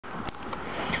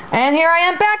And here I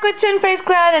am back with Chin Face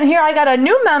Clad, and here I got a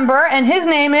new member, and his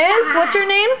name is, what's your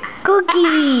name?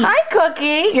 Cookie. Hi,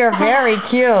 Cookie. You're very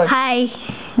cute. Hi.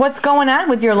 What's going on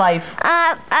with your life?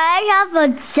 I have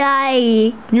a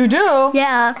shy. You do?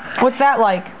 Yeah. What's that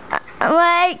like?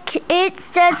 Like,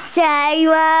 it's a shy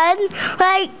one.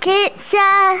 Like, it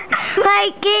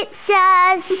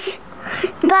says,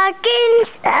 buckins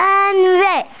and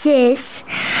wretches.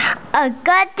 A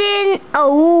garden, a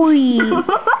wee.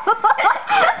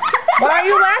 Why are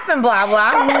you laughing, blah,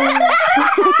 blah?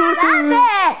 That's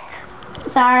it.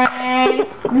 Sorry.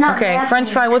 Okay,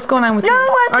 French fry, what's going on with you?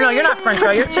 Oh, no, you're not French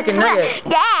fry, you're chicken nugget.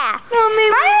 Yeah.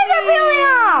 Mommy,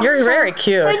 You're very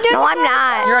cute. no, I'm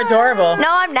not. You're adorable.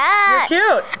 No, I'm not. You're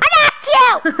cute. I'm not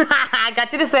cute. I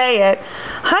got you to say it.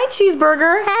 Hi,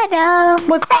 Cheesburger. Hello.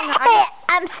 What's going on?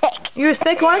 I'm sick. You're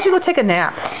sick? Why don't you go take a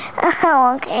nap?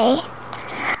 Oh, okay.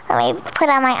 Let me put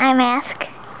on my eye mask.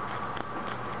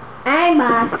 Eye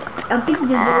mask?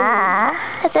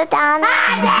 Is it on?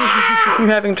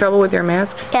 You're having trouble with your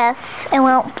mask? Yes, it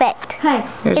won't fit.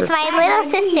 Here's It's my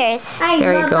little sister's.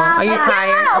 There you go. Are you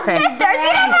tired? Okay.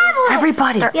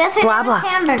 Everybody. Blah, blah.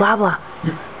 Blah, blah.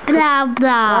 Blah, blah.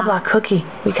 Blah, blah. Cookie,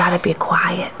 we gotta be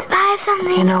quiet. Buy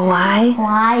something. You know why?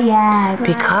 Quiet.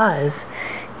 Because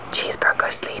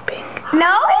Cheesburger's sleeping.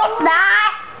 No, it's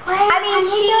not. I mean,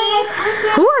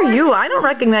 Who are you? I don't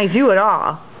recognize you at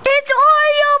all. It's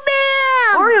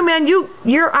Oreoman! Oreoman,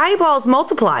 your eyeballs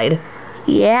multiplied.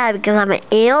 Yeah, because I'm an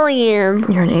alien.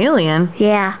 You're an alien?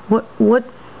 Yeah. What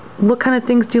kind of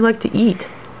things do you like to eat?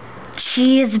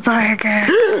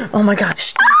 Cheesburger. Oh my gosh.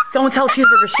 Don't tell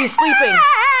Cheesburger. She's sleeping.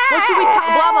 What should we tell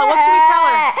Blah, blah, what should we tell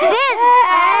her? This.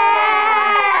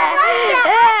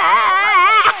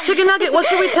 Chicken nugget, what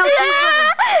should we tell Cheesburger?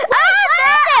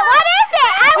 What is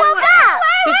it? I woke up.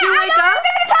 Did you wake up?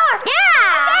 Yeah.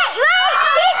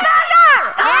 Cheesburger.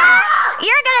 Yeah.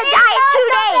 You're going to die in 2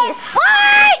 days.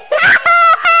 What?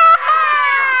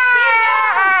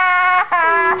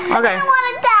 Okay. I want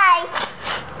to die.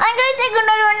 I'm going to take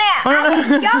another nap.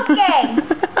 I'm joking.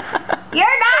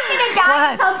 You're not going to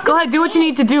die. Go ahead. Do what you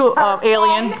need to do,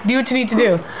 alien. Do what you need to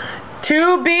do.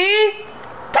 To be...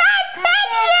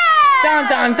 Perfection! Dun,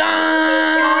 dun,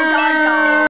 dun!